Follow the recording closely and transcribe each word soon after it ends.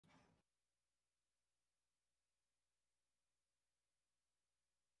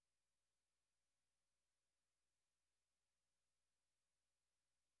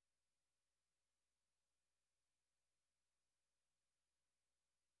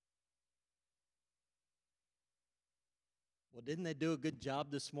Well, didn't they do a good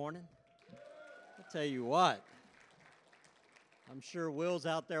job this morning? I'll tell you what. I'm sure Will's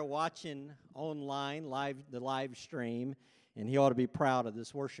out there watching online, the live stream, and he ought to be proud of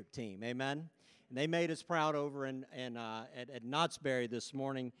this worship team. Amen? And they made us proud over at Knott's Berry this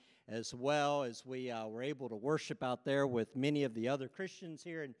morning, as well as we were able to worship out there with many of the other Christians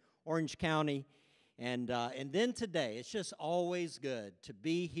here in Orange County. And then today, it's just always good to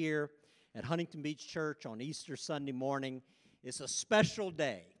be here at Huntington Beach Church on Easter Sunday morning. It's a special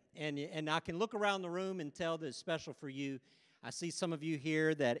day, and I can look around the room and tell that it's special for you. I see some of you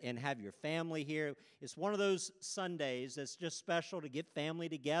here and have your family here. It's one of those Sundays that's just special to get family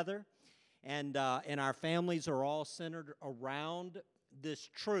together, and our families are all centered around this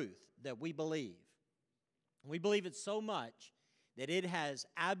truth that we believe. We believe it so much that it has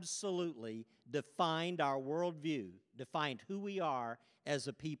absolutely defined our worldview, defined who we are as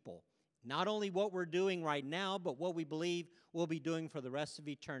a people. Not only what we're doing right now, but what we believe we'll be doing for the rest of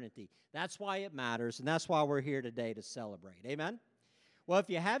eternity. That's why it matters, and that's why we're here today to celebrate. Amen? Well,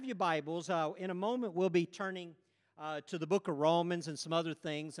 if you have your Bibles, in a moment we'll be turning to the book of Romans and some other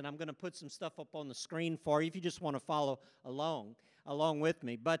things, and I'm going to put some stuff up on the screen for you if you just want to follow along with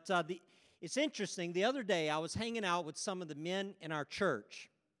me. But it's interesting. The other day I was hanging out with some of the men in our church,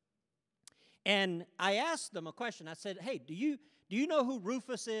 and I asked them a question. I said, "Hey, do you know who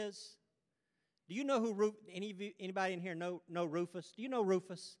Rufus is? Do you know who anybody in here know Rufus? Do you know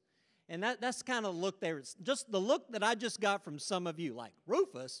Rufus?" And that's kind of the look there. It's just the look that I just got from some of you, like,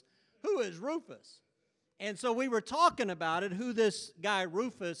 Rufus? Who is Rufus? And so we were talking about it, who this guy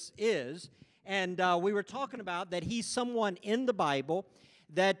Rufus is, and we were talking about that he's someone in the Bible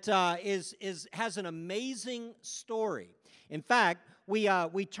that has an amazing story. In fact,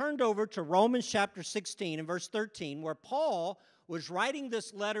 we turned over to Romans chapter 16 and verse 13, where Paul was writing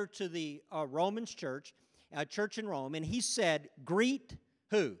this letter to the Romans church, church in Rome, and he said, "Greet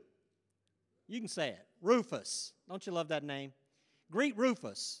who?" You can say it. Rufus. Don't you love that name? Greet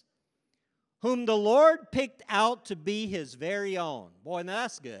Rufus, whom the Lord picked out to be his very own. Boy, now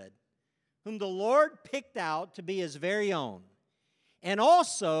that's good. Whom the Lord picked out to be his very own. And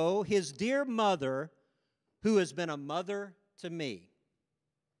also his dear mother, who has been a mother to me.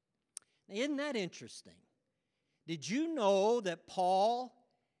 Now, isn't that interesting? Did you know that Paul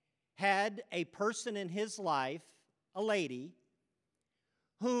had a person in his life, a lady,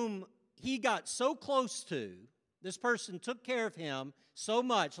 whom he got so close to? This person took care of him so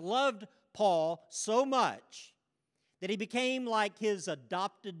much, loved Paul so much, that he became like his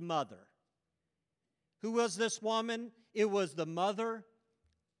adopted mother. Who was this woman? It was the mother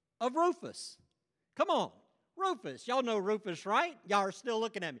of Rufus. Come on, Rufus. Y'all know Rufus, right? Y'all are still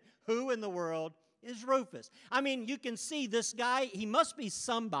looking at me. Who in the world is Rufus? I mean, you can see this guy, he must be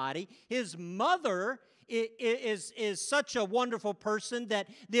somebody. His mother is such a wonderful person that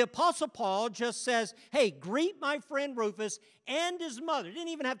the Apostle Paul just says, "Hey, greet my friend Rufus and his mother." Didn't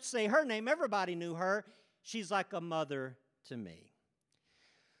even have to say her name. Everybody knew her. She's like a mother to me.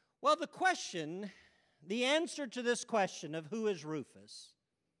 Well, the answer to this question of who is Rufus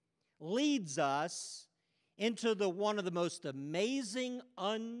leads us into one of the most amazing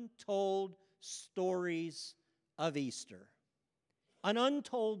untold stories of Easter. An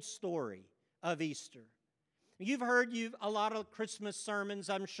untold story of Easter. You've heard a lot of Christmas sermons,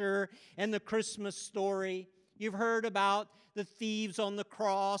 I'm sure, and the Christmas story. You've heard about the thieves on the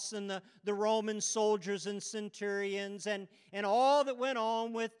cross and the Roman soldiers and centurions and all that went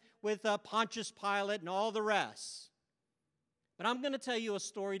on with Pontius Pilate and all the rest. But I'm going to tell you a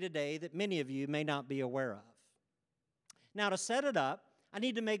story today that many of you may not be aware of. Now, to set it up, I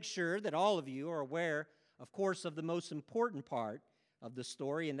need to make sure that all of you are aware, of course, of the most important part of the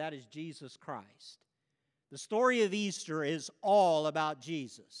story, and that is Jesus Christ. The story of Easter is all about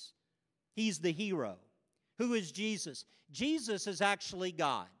Jesus. He's the hero. Who is Jesus? Jesus is actually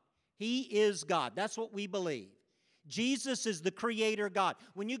God. He is God. That's what we believe. Jesus is the creator God.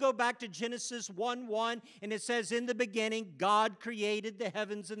 When you go back to Genesis 1:1 and it says, "In the beginning, God created the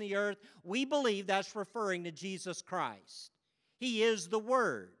heavens and the earth," we believe that's referring to Jesus Christ. He is the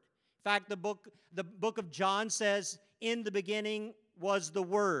Word. In fact, the book of John says, "In the beginning was the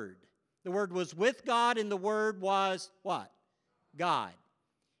Word." The Word was with God, and the Word was what? God.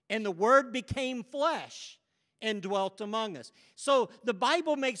 And the Word became flesh and dwelt among us. So the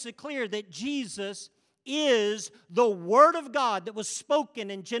Bible makes it clear that Jesus is the Word of God that was spoken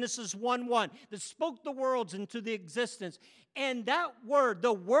in Genesis 1:1, that spoke the worlds into the existence. And that Word,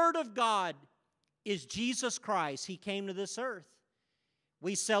 the Word of God, is Jesus Christ. He came to this earth.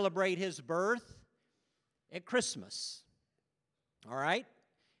 We celebrate His birth at Christmas. All right?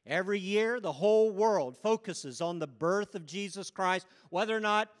 Every year, the whole world focuses on the birth of Jesus Christ. Whether or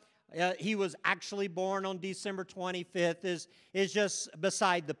not he was actually born on December 25th is just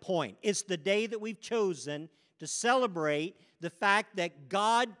beside the point. It's the day that we've chosen to celebrate the fact that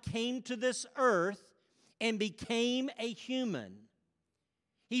God came to this earth and became a human.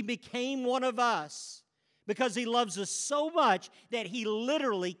 He became one of us because He loves us so much that He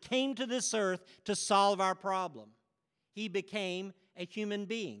literally came to this earth to solve our problem. He became a human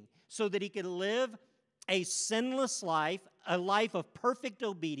being so that He could live a sinless life, a life of perfect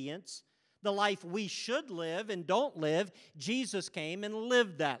obedience, the life we should live and don't live. Jesus came and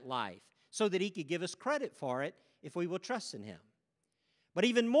lived that life so that He could give us credit for it if we will trust in Him. But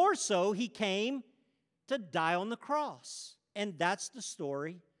even more so, He came to die on the cross. And that's the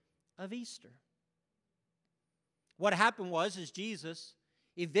story of Easter. What happened was Jesus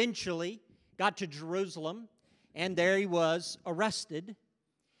eventually got to Jerusalem, and there He was arrested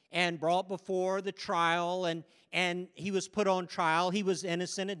and brought before the trial, and He was put on trial. He was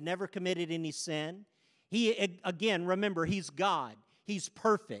innocent, had never committed any sin. Again, remember, He's God. He's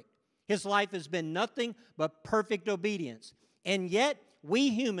perfect. His life has been nothing but perfect obedience. And yet,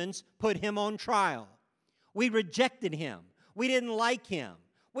 we humans put Him on trial. We rejected Him. We didn't like Him.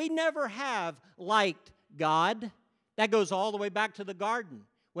 We never have liked God. That goes all the way back to the garden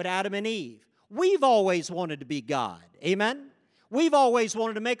with Adam and Eve. We've always wanted to be God. Amen? We've always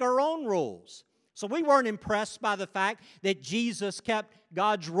wanted to make our own rules. So we weren't impressed by the fact that Jesus kept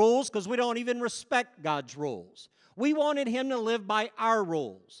God's rules because we don't even respect God's rules. We wanted Him to live by our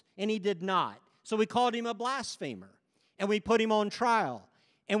rules, and He did not. So we called Him a blasphemer, and we put Him on trial,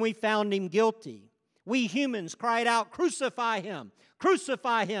 and we found Him guilty. We humans cried out, "Crucify Him!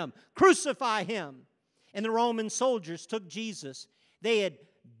 Crucify Him! Crucify Him!" And the Roman soldiers took Jesus. They had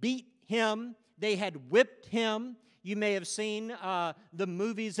beat Him. They had whipped Him. You may have seen the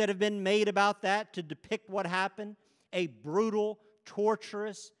movies that have been made about that to depict what happened. A brutal,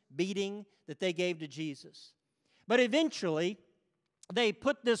 torturous beating that they gave to Jesus. But eventually, they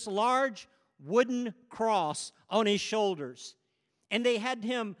put this large wooden cross on His shoulders. And they had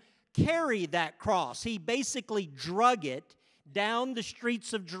Him carry that cross. He basically drug it down the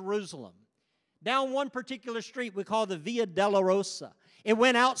streets of Jerusalem. Down one particular street we call the Via Dolorosa. It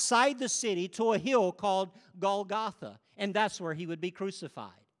went outside the city to a hill called Golgotha, and that's where He would be crucified.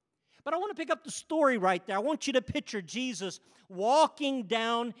 But I want to pick up the story right there. I want you to picture Jesus walking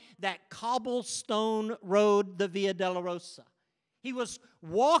down that cobblestone road, the Via Dolorosa. He was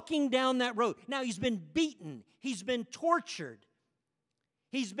walking down that road. Now, He's been beaten. He's been tortured.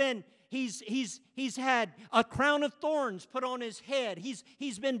 He's had a crown of thorns put on His head.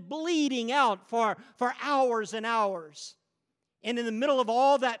 He's been bleeding out for hours and hours. And in the middle of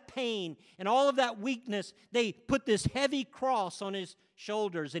all that pain and all of that weakness, they put this heavy cross on His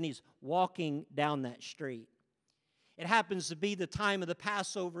shoulders, and He's walking down that street. It happens to be the time of the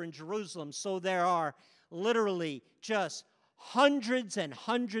Passover in Jerusalem, so there are literally just hundreds and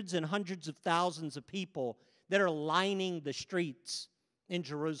hundreds and hundreds of thousands of people that are lining the streets in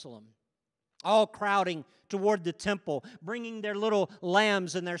Jerusalem, all crowding toward the temple, bringing their little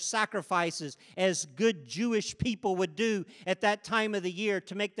lambs and their sacrifices as good Jewish people would do at that time of the year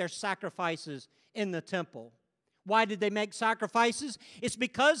to make their sacrifices in the temple. Why did they make sacrifices? It's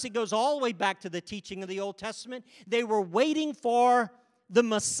because it goes all the way back to the teaching of the Old Testament. They were waiting for the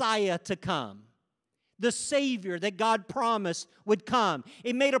Messiah to come, the Savior that God promised would come.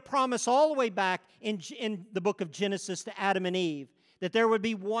 It made a promise all the way back in the book of Genesis to Adam and Eve, that there would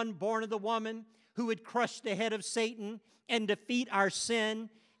be one born of the woman who would crush the head of Satan and defeat our sin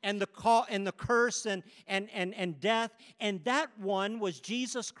and the curse and death. And that one was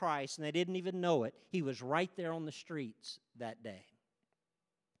Jesus Christ, and they didn't even know it. He was right there on the streets that day.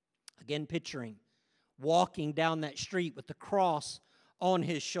 Again, picturing walking down that street with the cross on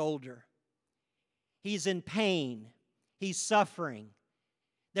His shoulder. He's in pain. He's suffering.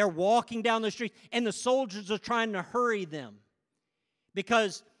 They're walking down the street, and the soldiers are trying to hurry them.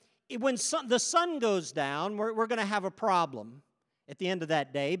 Because when the sun goes down, we're going to have a problem at the end of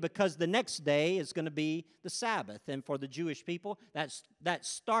that day, because the next day is going to be the Sabbath. And for the Jewish people, that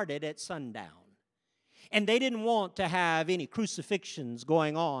started at sundown. And they didn't want to have any crucifixions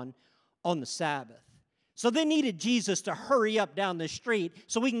going on the Sabbath. So they needed Jesus to hurry up down the street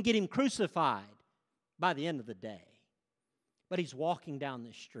so we can get Him crucified by the end of the day. But He's walking down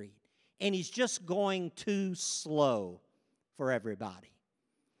the street, and He's just going too slow for everybody.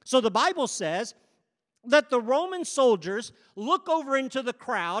 So the Bible says that the Roman soldiers look over into the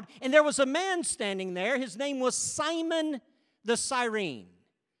crowd, and there was a man standing there. His name was Simon the Cyrene.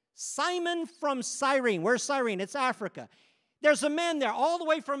 Simon from Cyrene. Where's Cyrene? It's Africa. There's a man there all the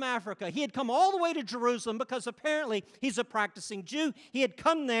way from Africa. He had come all the way to Jerusalem because apparently he's a practicing Jew. He had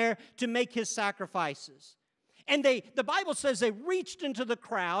come there to make his sacrifices. And the Bible says they reached into the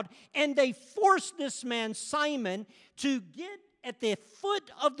crowd and they forced this man, Simon, to get at the foot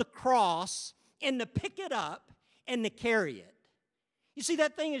of the cross and to pick it up and to carry it. You see,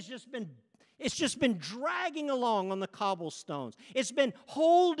 that thing has just been dragging along on the cobblestones. It's been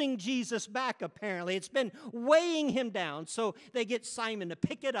holding Jesus back, apparently. It's been weighing him down. So they get Simon to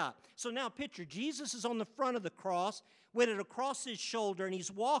pick it up. So now picture, Jesus is on the front of the cross with it across his shoulder, and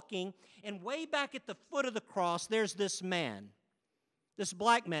he's walking, and way back at the foot of the cross, there's this man, this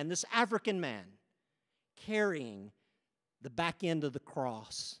black man, this African man, carrying the back end of the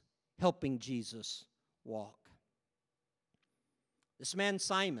cross, helping Jesus walk. This man,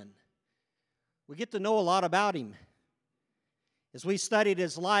 Simon, we get to know a lot about him. As we studied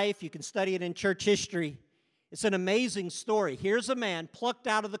his life, you can study it in church history. It's an amazing story. Here's a man plucked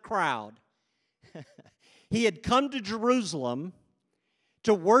out of the crowd. He had come to Jerusalem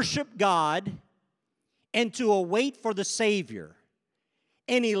to worship God and to await for the Savior.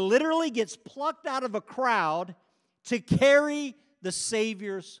 And he literally gets plucked out of a crowd to carry the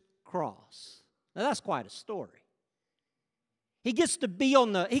Savior's cross. Now that's quite a story. He gets to be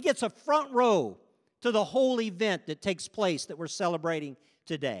he gets a front row to the whole event that takes place that we're celebrating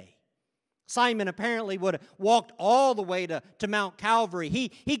today. Simon apparently would have walked all the way to Mount Calvary.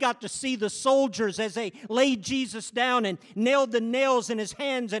 He got to see the soldiers as they laid Jesus down and nailed the nails in his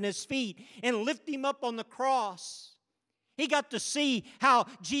hands and his feet and lift him up on the cross. He got to see how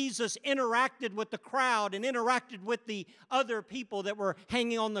Jesus interacted with the crowd and interacted with the other people that were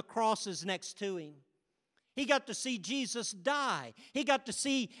hanging on the crosses next to him. He got to see Jesus die. He got to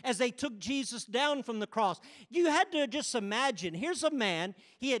see as they took Jesus down from the cross. You had to just imagine, here's a man,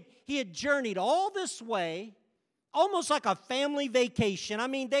 he had journeyed all this way, almost like a family vacation. I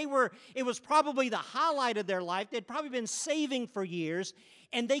mean, it was probably the highlight of their life. They'd probably been saving for years,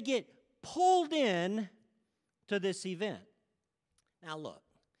 and they get pulled in to this event. Now look,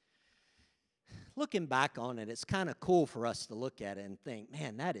 looking back on it, it's kind of cool for us to look at it and think,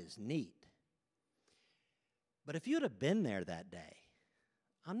 man, that is neat. But if you'd have been there that day,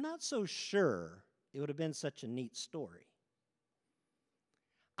 I'm not so sure it would have been such a neat story.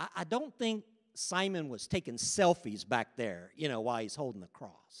 I don't think Simon was taking selfies back there, while he's holding the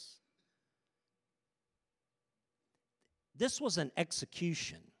cross. This was an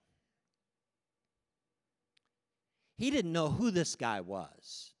execution. He didn't know who this guy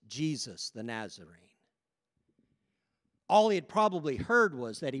was, Jesus the Nazarene. All he had probably heard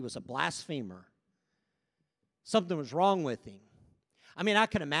was that he was a blasphemer. Something was wrong with him. I mean, I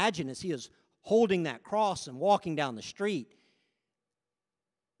can imagine as he was holding that cross and walking down the street,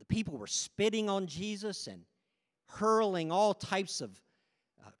 the people were spitting on Jesus and hurling all types of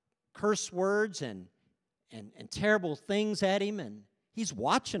curse words and terrible things at him, and he's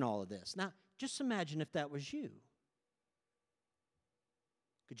watching all of this. Now, just imagine if that was you.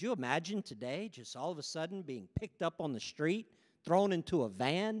 Could you imagine today just all of a sudden being picked up on the street, thrown into a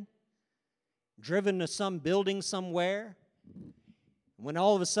van, driven to some building somewhere? When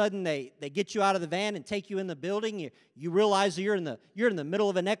all of a sudden they get you out of the van and take you in the building, you realize you're in the middle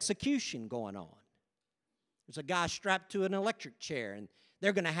of an execution going on. There's a guy strapped to an electric chair, and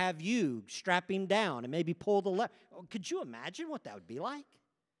they're going to have you strap him down and maybe pull the lever. Could you imagine what that would be like?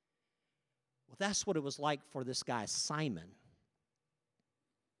 Well, that's what it was like for this guy, Simon.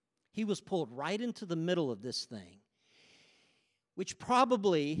 He was pulled right into the middle of this thing, which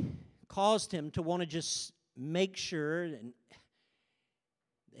probably caused him to want to just make sure that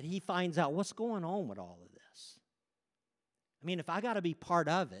he finds out what's going on with all of this. I mean, if I got to be part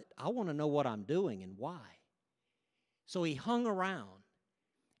of it, I want to know what I'm doing and why. So he hung around,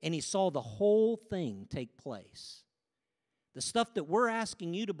 and he saw the whole thing take place. The stuff that we're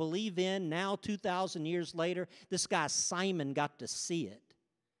asking you to believe in now, 2,000 years later, this guy Simon got to see it.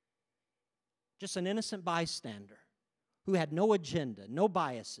 Just an innocent bystander who had no agenda, no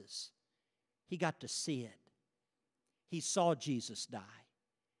biases. He got to see it. He saw Jesus die.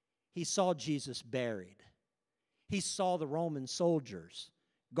 He saw Jesus buried. He saw the Roman soldiers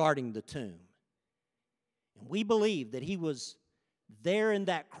guarding the tomb. And we believe that he was there in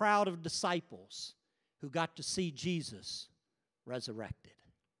that crowd of disciples who got to see Jesus resurrected.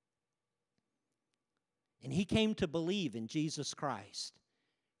 And he came to believe in Jesus Christ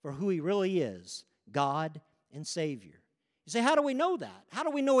for who he really is, God and Savior. You say, how do we know that? How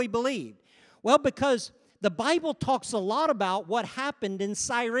do we know he believed? Well, because the Bible talks a lot about what happened in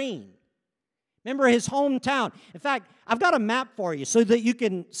Cyrene. Remember his hometown. In fact, I've got a map for you so that you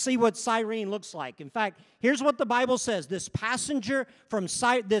can see what Cyrene looks like. In fact, here's what the Bible says. This passenger from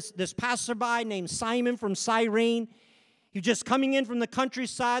this passerby named Simon from Cyrene, he was just coming in from the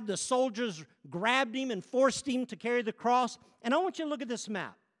countryside. The soldiers grabbed him and forced him to carry the cross. And I want you to look at this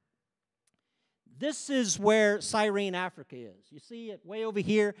map. This is where Cyrene, Africa is. You see it way over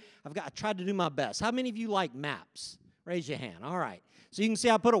here? I tried to do my best. How many of you like maps? Raise your hand. All right. So you can see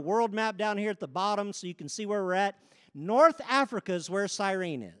I put a world map down here at the bottom so you can see where we're at. North Africa is where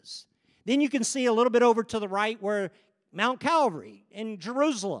Cyrene is. Then you can see a little bit over to the right where Mount Calvary in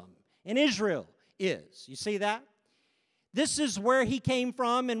Jerusalem in Israel is. You see that? This is where he came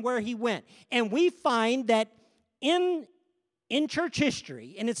from and where he went. And we find that in church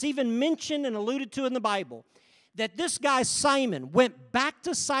history, and it's even mentioned and alluded to in the Bible, that this guy Simon went back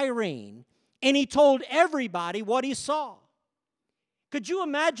to Cyrene and he told everybody what he saw. Could you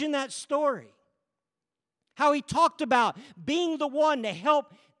imagine that story? How he talked about being the one to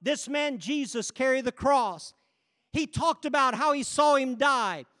help this man Jesus carry the cross. He talked about how he saw him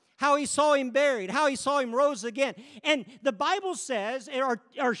die, how he saw him buried, how he saw him rose again. And the Bible says, or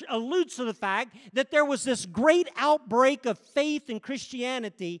alludes to the fact, that there was this great outbreak of faith in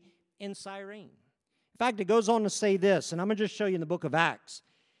Christianity in Cyrene. In fact, it goes on to say this, and I'm going to just show you in the book of Acts.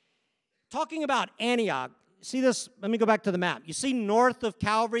 Talking about Antioch, see this? Let me go back to the map. You see north of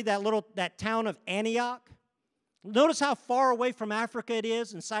Calvary, that town of Antioch? Notice how far away from Africa it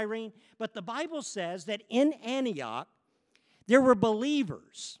is in Cyrene. But the Bible says that in Antioch, there were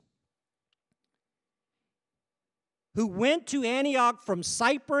believers who went to Antioch from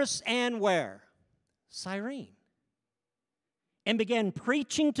Cyprus and where? Cyrene. And began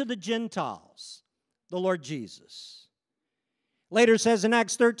preaching to the Gentiles the Lord Jesus. Later it says in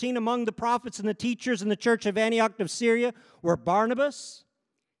Acts 13, among the prophets and the teachers in the church of Antioch of Syria were Barnabas,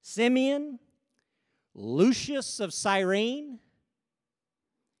 Simeon, Lucius of Cyrene,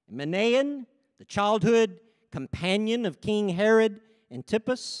 Manaen, the childhood companion of King Herod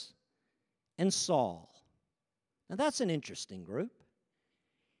Antipas, and Saul. Now that's an interesting group.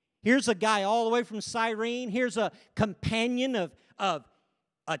 Here's a guy all the way from Cyrene. Here's a companion of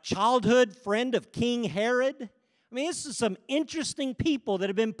a childhood friend of King Herod. I mean, this is some interesting people that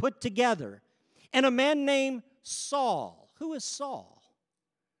have been put together. And a man named Saul. Who is Saul?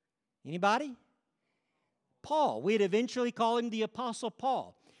 Anybody? Paul. We'd eventually call him the Apostle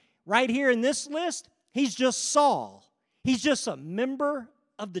Paul. Right here in this list, he's just Saul. He's just a member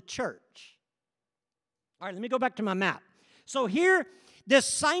of the church. All right, let me go back to my map. So here, this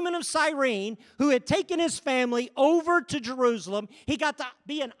Simon of Cyrene, who had taken his family over to Jerusalem, he got to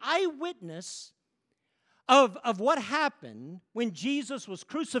be an eyewitness of what happened when Jesus was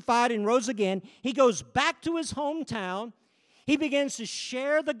crucified and rose again. He goes back to his hometown. He begins to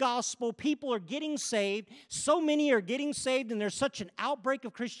share the gospel. People are getting saved. So many are getting saved, and there's such an outbreak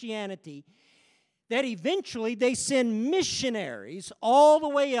of Christianity that eventually they send missionaries all the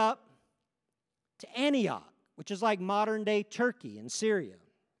way up to Antioch, which is like modern-day Turkey and Syria.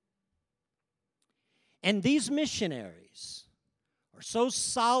 And these missionaries are so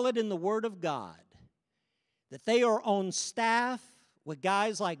solid in the Word of God that they are on staff with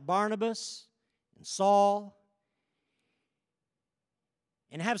guys like Barnabas and Saul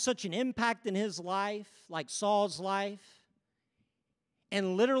and have such an impact in his life, like Saul's life.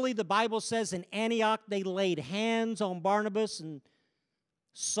 And literally the Bible says in Antioch they laid hands on Barnabas and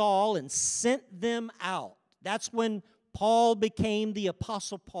Saul and sent them out. That's when Paul became the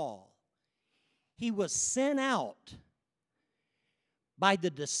Apostle Paul. He was sent out by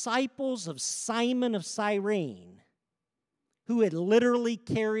the disciples of Simon of Cyrene, who had literally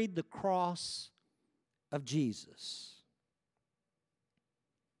carried the cross of Jesus.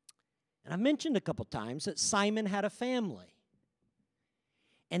 And I mentioned a couple times that Simon had a family.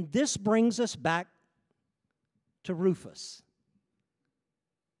 And this brings us back to Rufus.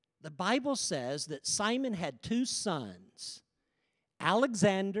 The Bible says that Simon had two sons,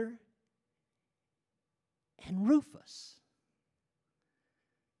 Alexander and Rufus.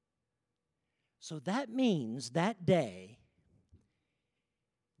 So that means that day,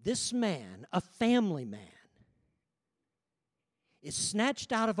 this man, a family man, is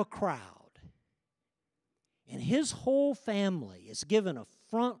snatched out of a crowd, and his whole family is given a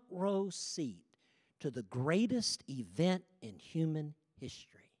front row seat to the greatest event in human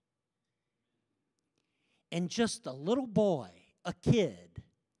history. And just a little boy, a kid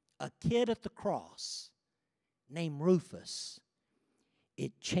at the cross named Rufus,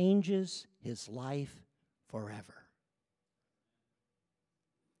 it changes his life forever.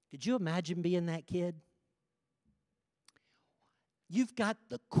 Could you imagine being that kid? you've got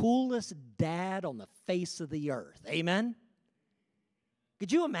the coolest dad on the face of the earth. Amen?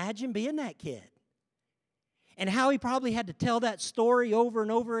 Could you imagine being that kid? And how he probably had to tell that story over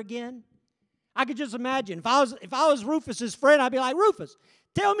and over again? I could just imagine. If I was Rufus's friend, I'd be like, Rufus,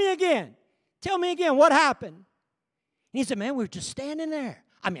 tell me again. Tell me again what happened. And he said, man, we were just standing there.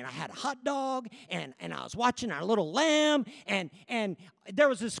 I mean, I had a hot dog, and I was watching our little lamb, and there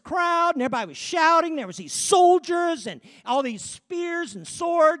was this crowd, and everybody was shouting. There was these soldiers and all these spears and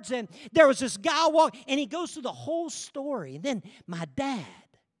swords, and there was this guy walking, and he goes through the whole story. And then my dad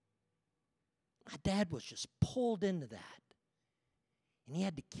was just pulled into that, and he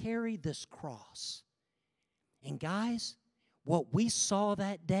had to carry this cross. And guys, what we saw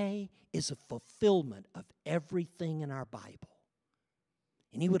that day is a fulfillment of everything in our Bible.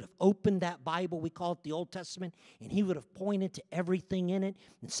 And he would have opened that Bible, we call it the Old Testament, and he would have pointed to everything in it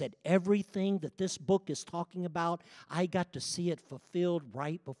and said, everything that this book is talking about, I got to see it fulfilled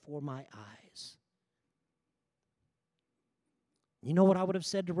right before my eyes. You know what I would have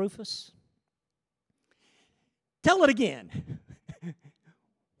said to Rufus? Tell it again.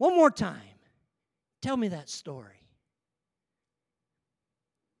 One more time. Tell me that story.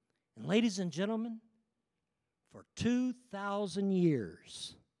 And ladies and gentlemen, for 2,000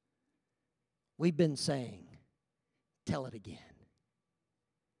 years, we've been saying, tell it again.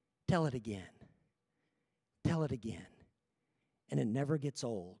 Tell it again. Tell it again. And it never gets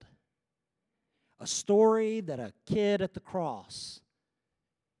old. A story that a kid at the cross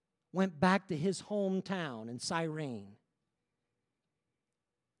went back to his hometown in Cyrene.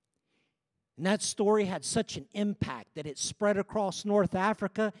 And that story had such an impact that it spread across North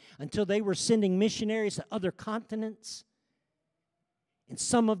Africa until they were sending missionaries to other continents. And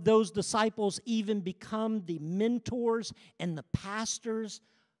some of those disciples even become the mentors and the pastors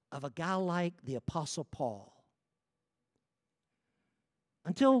of a guy like the Apostle Paul.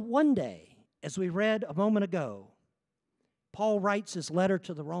 Until one day, as we read a moment ago, Paul writes his letter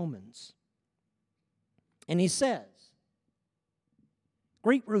to the Romans. And he says,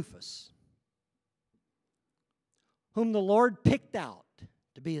 greet Rufus, whom the Lord picked out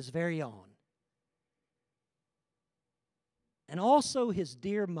to be his very own, and also his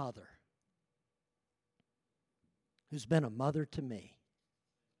dear mother, who's been a mother to me.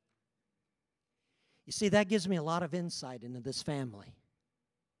 You see, that gives me a lot of insight into this family.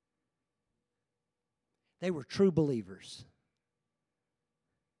 They were true believers.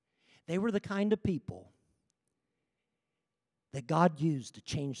 They were the kind of people that God used to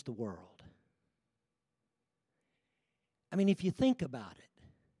change the world. I mean, if you think about it,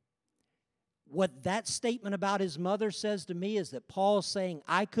 what that statement about his mother says to me is that Paul's saying,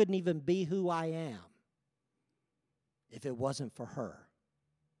 I couldn't even be who I am if it wasn't for her.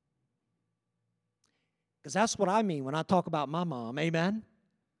 Because that's what I mean when I talk about my mom, amen?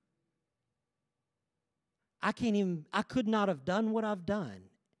 I could not have done what I've done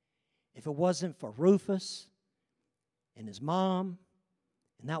if it wasn't for Rufus and his mom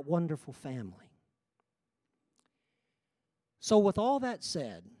and that wonderful family. So with all that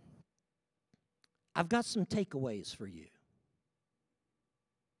said, I've got some takeaways for you.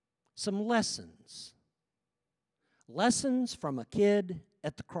 Some lessons. Lessons from a kid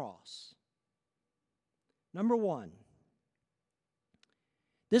at the cross. Number one,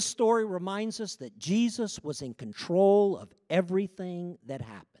 this story reminds us that Jesus was in control of everything that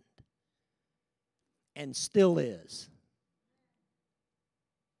happened and still is.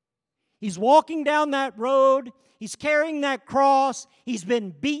 He's walking down that road. He's carrying that cross. He's been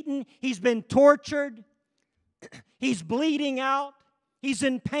beaten. He's been tortured. He's bleeding out. He's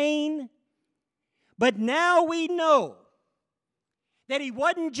in pain. But now we know that he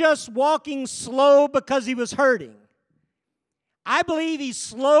wasn't just walking slow because he was hurting. I believe he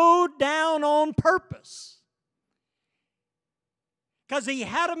slowed down on purpose. Because he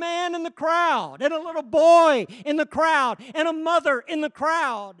had a man in the crowd, and a little boy in the crowd, and a mother in the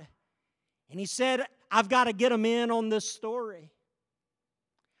crowd. And he said, I've got to get them in on this story.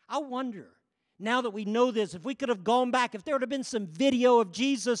 I wonder, now that we know this, if we could have gone back, if there would have been some video of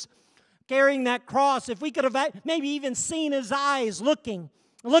Jesus carrying that cross, if we could have maybe even seen his eyes looking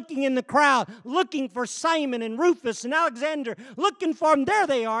in the crowd, looking for Simon and Rufus and Alexander, looking for them. There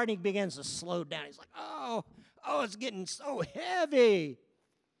they are, and he begins to slow down. He's like, oh, it's getting so heavy.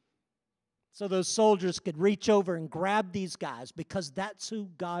 So those soldiers could reach over and grab these guys because that's who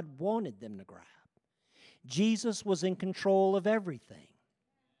God wanted them to grab. Jesus was in control of everything.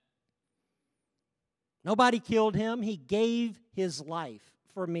 Nobody killed him. He gave his life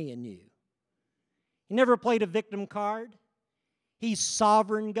for me and you. He never played a victim card. He's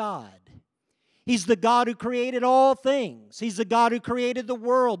sovereign God. He's the God who created all things. He's the God who created the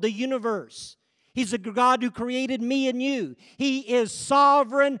world, the universe. He's the God who created me and you. He is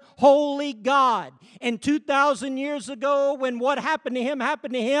sovereign, holy God. And 2,000 years ago, when what happened to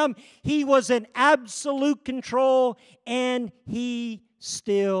him, He was in absolute control, and He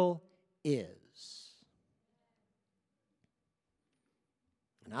still is.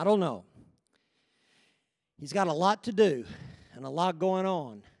 And I don't know. He's got a lot to do and a lot going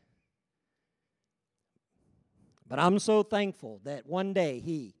on. But I'm so thankful that one day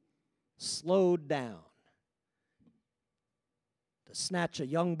He slowed down to snatch a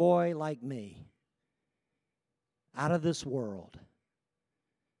young boy like me out of this world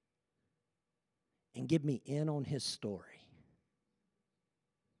and give me in on His story.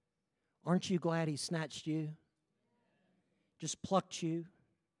 Aren't you glad He snatched you? Just plucked you?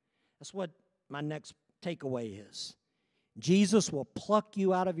 That's what my next takeaway is. Jesus will pluck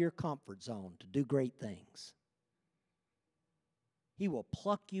you out of your comfort zone to do great things. He will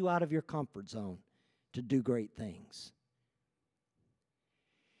pluck you out of your comfort zone to do great things.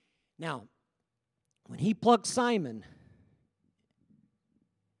 Now, when He plucked Simon,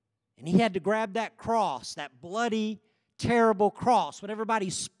 and he had to grab that cross, that bloody, terrible cross, with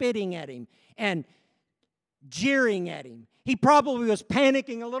everybody spitting at him and jeering at him, he probably was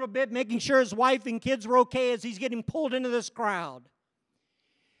panicking a little bit, making sure his wife and kids were okay as he's getting pulled into this crowd.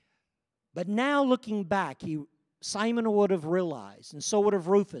 But now looking back, Simon would have realized, and so would have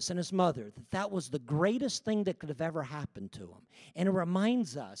Rufus and his mother, that that was the greatest thing that could have ever happened to him. And it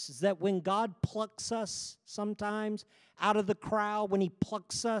reminds us is that when God plucks us sometimes out of the crowd, when He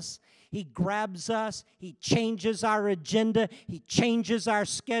plucks us, He grabs us, He changes our agenda, He changes our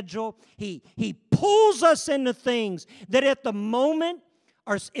schedule, He pulls us into things that at the moment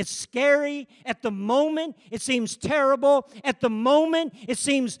it's scary. At the moment, it seems terrible. At the moment, it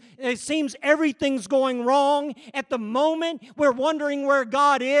seems everything's going wrong. At the moment, we're wondering where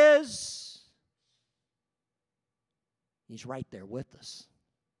God is. He's right there with us.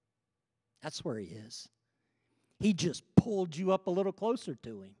 That's where He is. He just pulled you up a little closer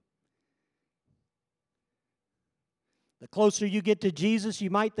to Him. The closer you get to Jesus,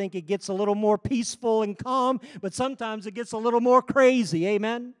 you might think it gets a little more peaceful and calm, but sometimes it gets a little more crazy.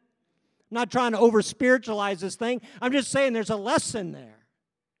 Amen? I'm not trying to over-spiritualize this thing. I'm just saying there's a lesson there.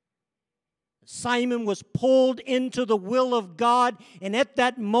 Simon was pulled into the will of God, and at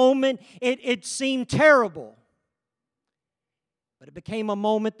that moment, it seemed terrible. But it became a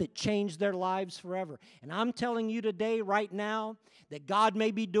moment that changed their lives forever. And I'm telling you today, right now, that God may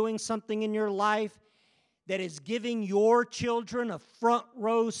be doing something in your life that is giving your children a front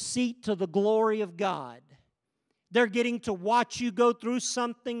row seat to the glory of God. They're getting to watch you go through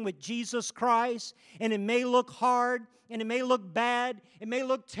something with Jesus Christ, and it may look hard, and it may look bad, it may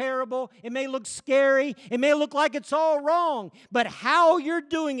look terrible, it may look scary, it may look like it's all wrong, but how you're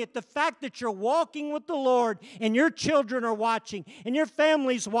doing it, the fact that you're walking with the Lord, and your children are watching, and your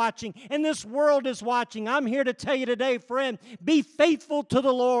family's watching, and this world is watching, I'm here to tell you today, friend, be faithful to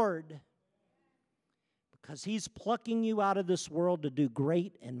the Lord. Because He's plucking you out of this world to do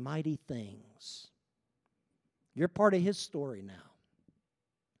great and mighty things. You're part of His story now.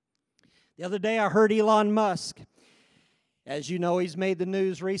 The other day I heard Elon Musk. As you know, he's made the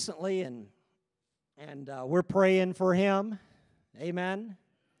news recently, and we're praying for him. Amen.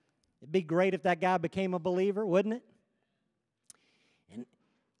 It'd be great if that guy became a believer, wouldn't it? And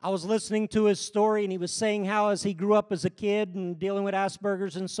I was listening to his story, and he was saying how as he grew up as a kid and dealing with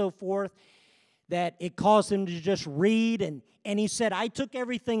Asperger's and so forth, that it caused him to just read, and he said, I took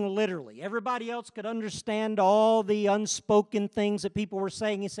everything literally. Everybody else could understand all the unspoken things that people were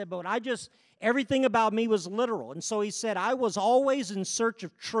saying. He said, but everything about me was literal. And so he said, I was always in search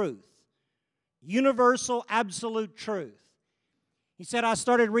of truth, universal, absolute truth. He said, I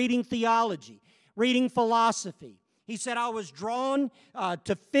started reading theology, reading philosophy. He said, I was drawn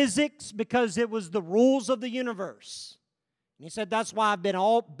to physics because it was the rules of the universe. And he said, that's why I've been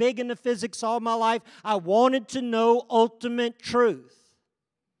all big into physics all my life. I wanted to know ultimate truth.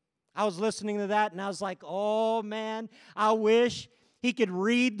 I was listening to that, and I was like, oh, man, I wish he could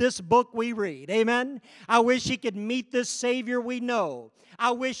read this book we read. Amen? I wish he could meet this Savior we know. I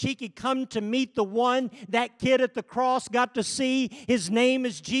wish he could come to meet the one that kid at the cross got to see. His name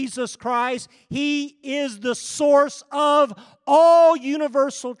is Jesus Christ. He is the source of all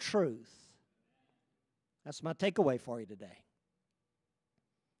universal truth. That's my takeaway for you today.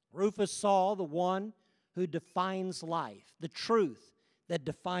 Rufus saw the one who defines life, the truth that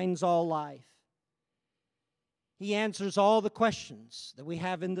defines all life. He answers all the questions that we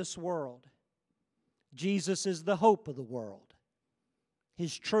have in this world. Jesus is the hope of the world,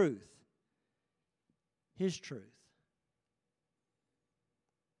 His truth, His truth.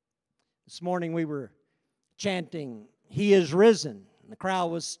 This morning we were chanting, He is risen. And the crowd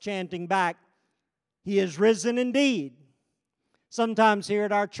was chanting back, He is risen indeed. Sometimes here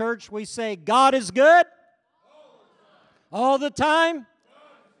at our church we say, God is good. All the time.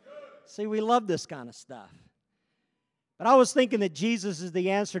 See, we love this kind of stuff. But I was thinking that Jesus is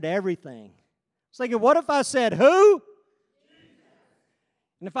the answer to everything. I was thinking, what if I said who? Jesus.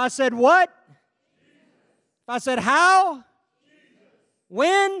 And if I said what? Jesus. If I said how? Jesus.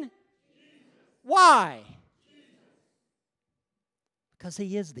 When? Jesus. Why? Jesus. Because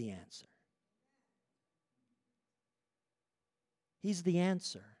He is the answer. He's the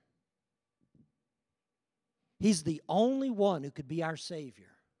answer. He's the only one who could be our Savior.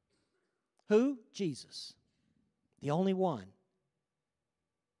 Who? Jesus. The only one.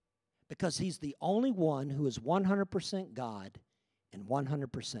 Because He's the only one who is 100% God and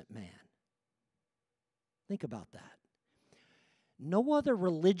 100% man. Think about that. No other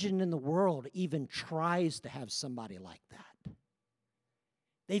religion in the world even tries to have somebody like that.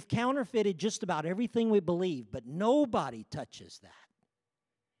 They've counterfeited just about everything we believe, but nobody touches that.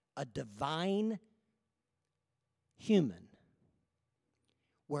 A divine human,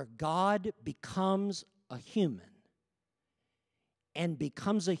 where God becomes a human and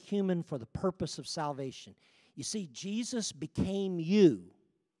becomes a human for the purpose of salvation. You see, Jesus became you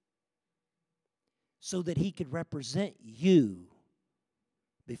so that He could represent you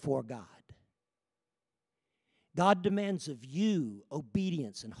before God. God demands of you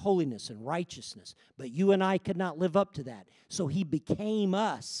obedience and holiness and righteousness, but you and I could not live up to that. So He became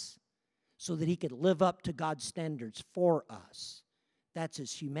us so that He could live up to God's standards for us. That's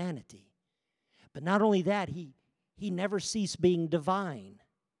His humanity. But not only that, He never ceased being divine,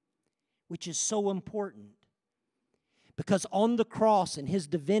 which is so important. Because on the cross in His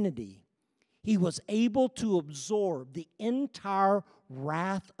divinity, He was able to absorb the entire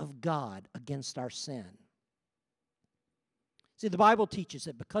wrath of God against our sin. See, the Bible teaches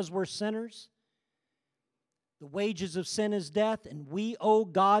that because we're sinners, the wages of sin is death, and we owe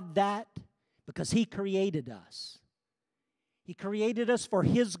God that because He created us. He created us for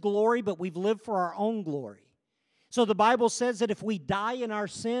His glory, but we've lived for our own glory. So the Bible says that if we die in our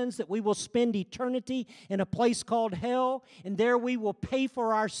sins, that we will spend eternity in a place called hell, and there we will pay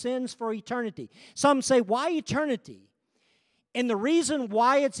for our sins for eternity. Some say, why eternity? And the reason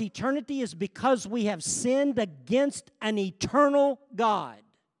why it's eternity is because we have sinned against an eternal God.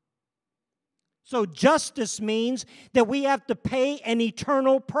 So justice means that we have to pay an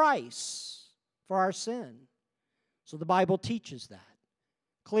eternal price for our sin. So the Bible teaches that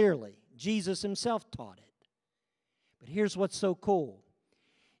clearly. Jesus Himself taught it. But here's what's so cool.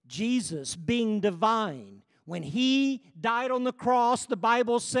 Jesus, being divine, when He died on the cross, the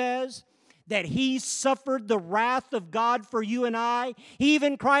Bible says that He suffered the wrath of God for you and I. He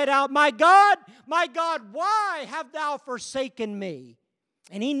even cried out, my God, why have Thou forsaken me?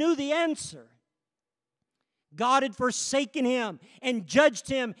 And He knew the answer. God had forsaken Him and judged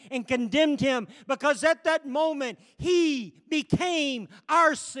Him and condemned Him because at that moment He became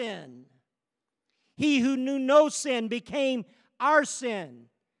our sin. He who knew no sin became our sin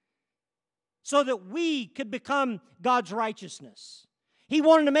so that we could become God's righteousness. He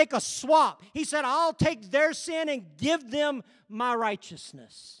wanted to make a swap. He said, I'll take their sin and give them my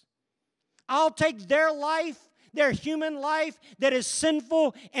righteousness. I'll take their life, their human life that is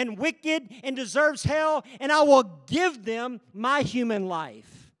sinful and wicked and deserves hell, and I will give them my human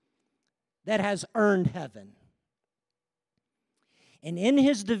life that has earned heaven. And in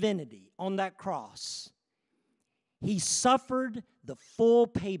His divinity on that cross, He suffered the full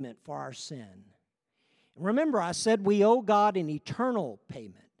payment for our sin. Remember, I said we owe God an eternal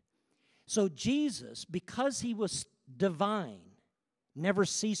payment. So Jesus, because He was divine, never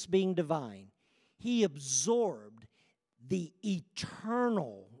ceased being divine, He absorbed the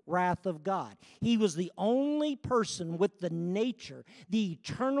eternal wrath of God. He was the only person with the nature, the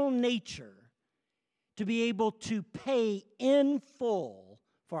eternal nature, to be able to pay in full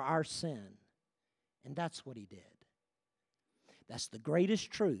for our sin. And that's what He did. That's the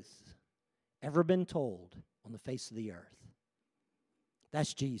greatest truth ever been told on the face of the earth.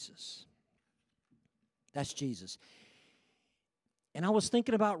 That's Jesus. That's Jesus. And I was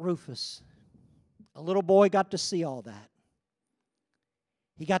thinking about Rufus. A little boy got to see all that.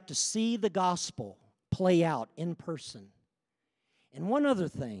 He got to see the gospel play out in person. And one other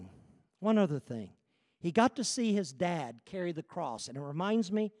thing. He got to see his dad carry the cross. And it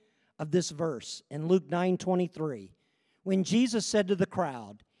reminds me of this verse in Luke 9:23, when Jesus said to the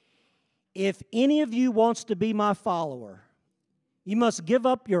crowd, if any of you wants to be my follower, you must give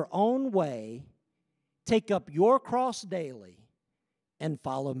up your own way, Take up your cross daily and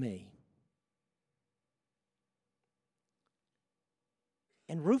follow me.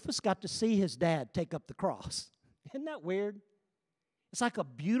 And Rufus got to see his dad take up the cross. Isn't that weird? It's like a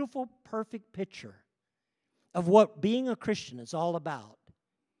beautiful, perfect picture of what being a Christian is all about.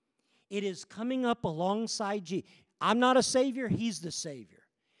 It is coming up alongside Jesus. I'm not a Savior, He's the Savior.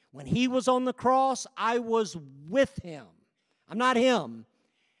 When He was on the cross, I was with Him. I'm not Him.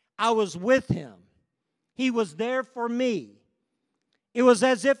 I was with Him. He was there for me. It was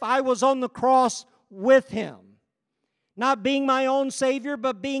as if I was on the cross with Him. Not being my own Savior,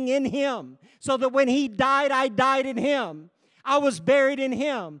 but being in Him. So that when He died, I died in Him. I was buried in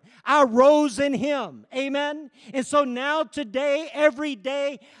Him. I rose in Him. Amen? And so now today, every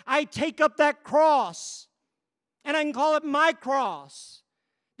day, I take up that cross. And I can call it my cross.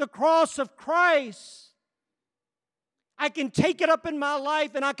 The cross of Christ. I can take it up in my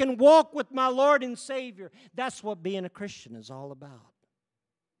life and I can walk with my Lord and Savior. That's what being a Christian is all about.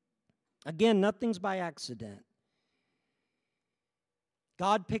 Again, nothing's by accident.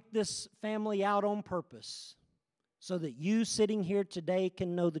 God picked this family out on purpose so that you sitting here today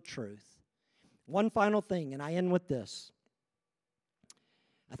can know the truth. One final thing, and I end with this.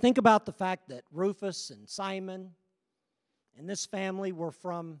 I think about the fact that Rufus and Simon and this family were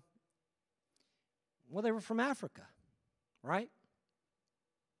from, well, they were from Africa, right?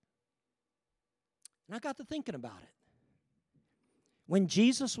 And I got to thinking about it. When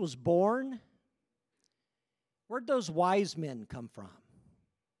Jesus was born, where'd those wise men come from?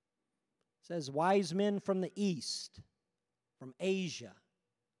 It says wise men from the east, from Asia.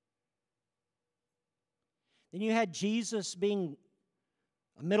 Then you had Jesus being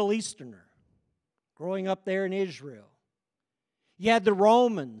a Middle Easterner, growing up there in Israel. You had the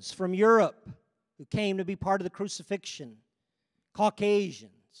Romans from Europe who came to be part of the crucifixion,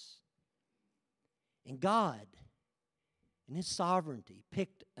 Caucasians. And God, in His sovereignty,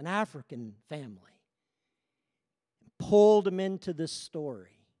 picked an African family and pulled them into this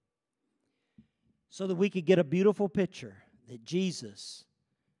story so that we could get a beautiful picture that Jesus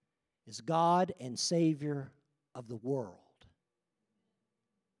is God and Savior of the world.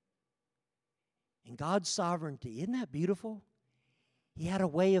 And God's sovereignty, isn't that beautiful? He had a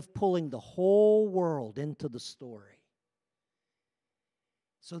way of pulling the whole world into the story.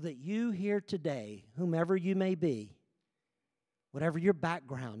 So that you here today, whomever you may be, whatever your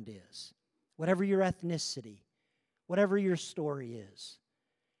background is, whatever your ethnicity, whatever your story is,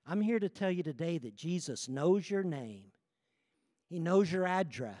 I'm here to tell you today that Jesus knows your name. He knows your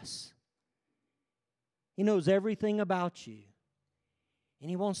address. He knows everything about you. And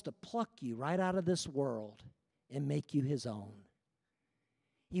He wants to pluck you right out of this world and make you His own.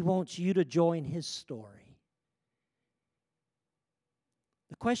 He wants you to join His story.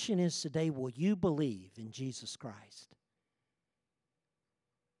 The question is today, will you believe in Jesus Christ?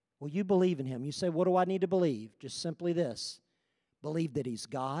 Will you believe in Him? You say, what do I need to believe? Just simply this. Believe that He's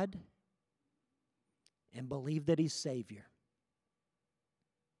God and believe that He's Savior.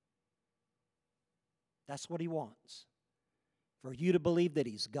 That's what He wants. For you to believe that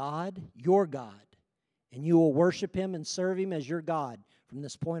He's God, your God, and you will worship Him and serve Him as your God from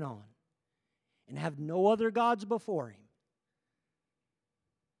this point on, and have no other gods before Him.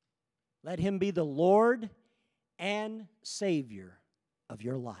 Let Him be the Lord and Savior of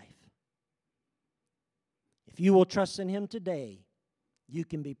your life. If you will trust in Him today, you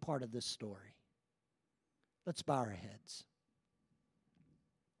can be part of this story. Let's bow our heads.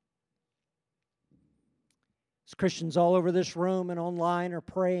 As Christians all over this room and online are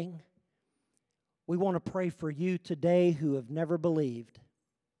praying, we want to pray for you today who have never believed.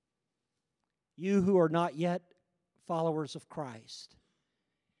 You who are not yet followers of Christ.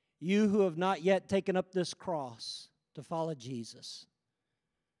 You who have not yet taken up this cross to follow Jesus.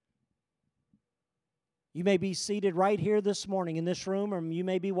 You may be seated right here this morning in this room, or you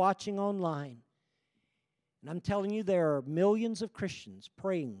may be watching online. And I'm telling you, there are millions of Christians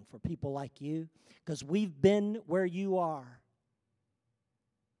praying for people like you because we've been where you are.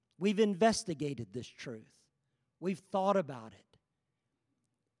 We've investigated this truth. We've thought about it.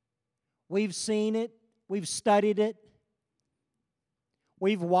 We've seen it. We've studied it.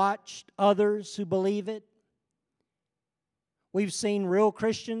 We've watched others who believe it. We've seen real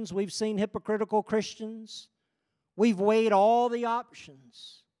Christians. We've seen hypocritical Christians. We've weighed all the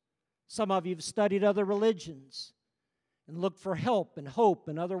options. Some of you have studied other religions and looked for help and hope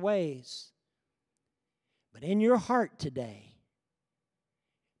in other ways. But in your heart today,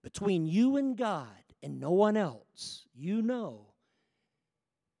 between you and God and no one else, you know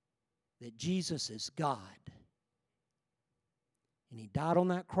that Jesus is God. And He died on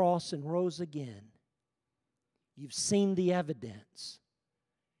that cross and rose again You've seen the evidence.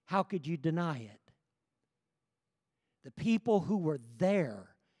 How could you deny it? The people who were there,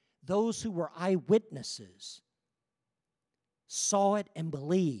 those who were eyewitnesses, saw it and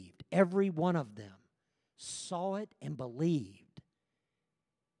believed. Every one of them saw it and believed.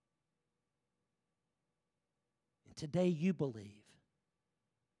 And today you believe.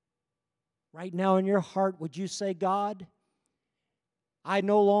 Right now in your heart, would you say, God, I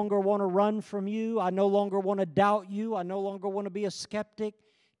no longer want to run from you. I no longer want to doubt you. I no longer want to be a skeptic.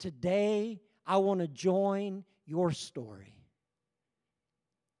 Today, I want to join your story.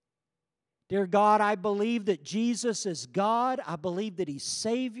 Dear God, I believe that Jesus is God. I believe that He's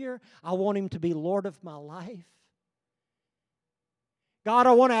Savior. I want Him to be Lord of my life. God,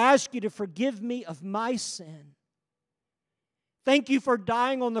 I want to ask you to forgive me of my sin. Thank you for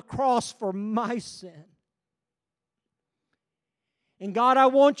dying on the cross for my sin. And God, I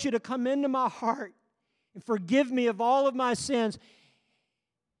want you to come into my heart and forgive me of all of my sins.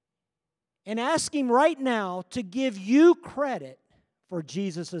 And ask Him right now to give you credit for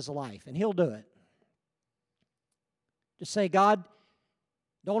Jesus' life. And He'll do it. Just say, God,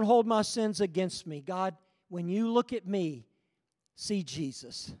 don't hold my sins against me. God, when you look at me, see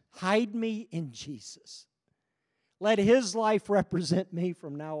Jesus. Hide me in Jesus. Let His life represent me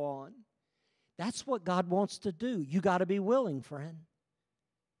from now on. That's what God wants to do. You got to be willing, friend.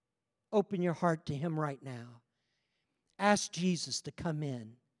 Open your heart to Him right now. Ask Jesus to come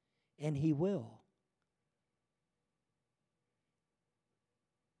in, and He will.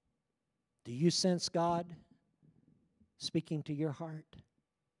 Do you sense God speaking to your heart?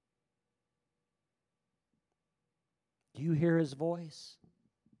 Do you hear His voice?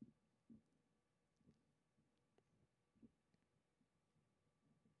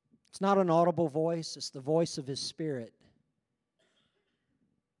 It's not an audible voice, it's the voice of His Spirit.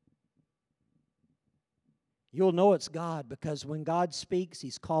 You'll know it's God because when God speaks,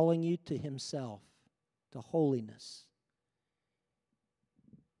 He's calling you to Himself, to holiness.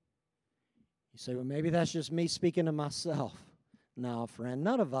 You say, well, maybe that's just me speaking to myself. No, friend,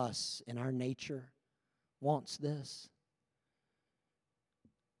 none of us in our nature wants this.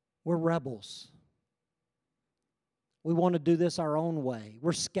 We're rebels. We want to do this our own way.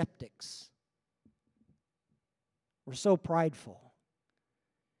 We're skeptics. We're so prideful.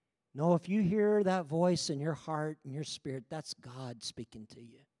 No, if you hear that voice in your heart and your spirit, that's God speaking to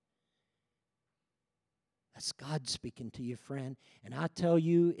you. That's God speaking to you, friend. And I tell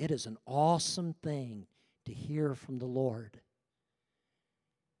you, it is an awesome thing to hear from the Lord.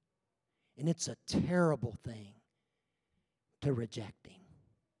 And it's a terrible thing to reject Him.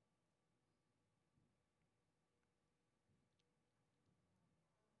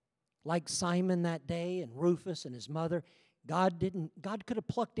 Like Simon that day and Rufus and his mother, God could have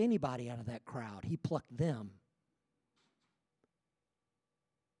plucked anybody out of that crowd. He plucked them.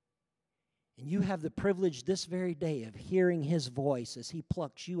 And you have the privilege this very day of hearing His voice as He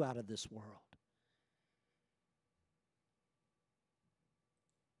plucks you out of this world.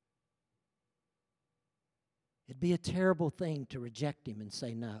 It'd be a terrible thing to reject Him and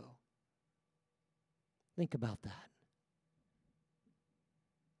say no. Think about that.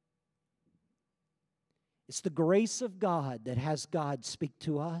 It's the grace of God that has God speak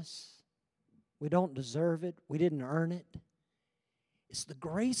to us. We don't deserve it. We didn't earn it. It's the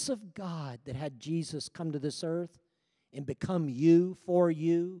grace of God that had Jesus come to this earth and become you, for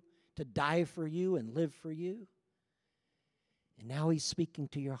you, to die for you and live for you. And now He's speaking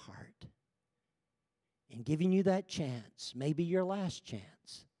to your heart and giving you that chance, maybe your last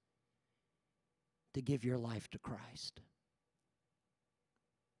chance, to give your life to Christ.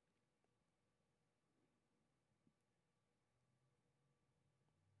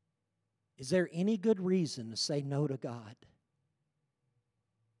 Is there any good reason to say no to God?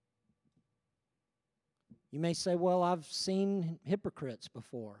 You may say, well, I've seen hypocrites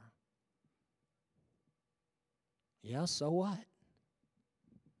before. Yeah, so what?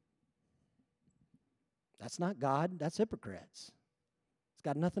 That's not God, that's hypocrites. It's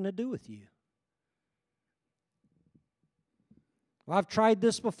got nothing to do with you. Well, I've tried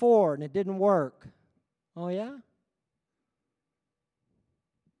this before and it didn't work. Oh, yeah?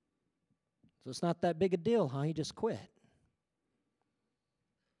 So it's not that big a deal, huh? You just quit.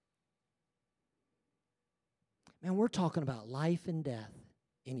 Man, we're talking about life and death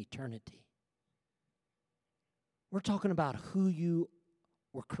in eternity. We're talking about who you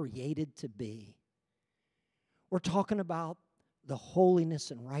were created to be. We're talking about the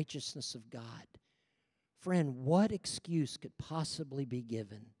holiness and righteousness of God. Friend, what excuse could possibly be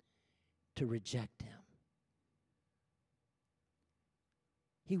given to reject Him?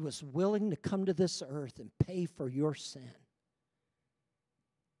 He was willing to come to this earth and pay for your sin.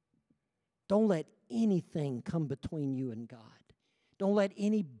 Don't let anything come between you and God. Don't let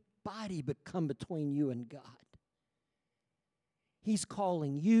anybody but come between you and God. He's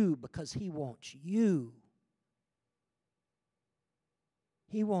calling you because He wants you.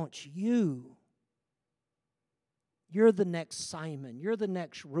 He wants you. You're the next Simon. You're the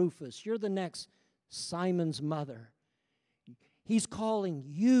next Rufus. You're the next Simon's mother. He's calling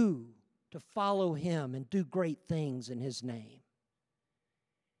you to follow Him and do great things in His name.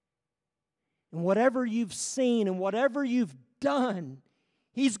 And whatever you've seen and whatever you've done,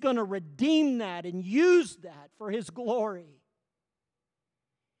 He's going to redeem that and use that for His glory.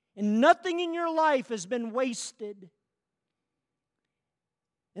 And nothing in your life has been wasted.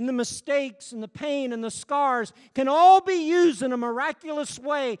 And the mistakes and the pain and the scars can all be used in a miraculous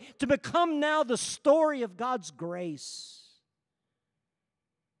way to become now the story of God's grace.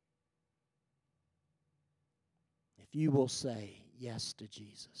 If you will say yes to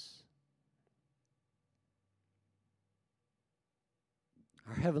Jesus.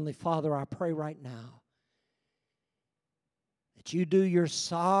 Our Heavenly Father, I pray right now that you do your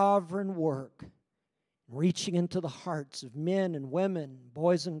sovereign work, reaching into the hearts of men and women,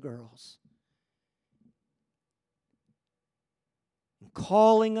 boys and girls, and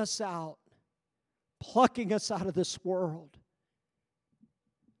calling us out, plucking us out of this world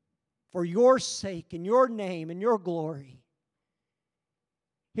for your sake and your name and your glory.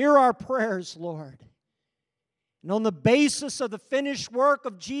 Hear our prayers, Lord. And on the basis of the finished work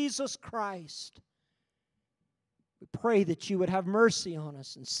of Jesus Christ, we pray that you would have mercy on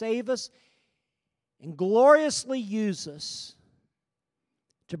us and save us and gloriously use us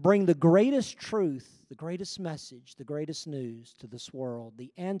to bring the greatest truth, the greatest message, the greatest news to this world,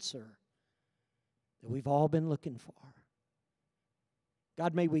 the answer that we've all been looking for.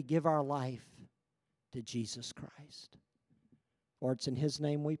 God, may we give our life to Jesus Christ. For it's in His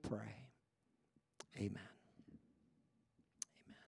name we pray. Amen.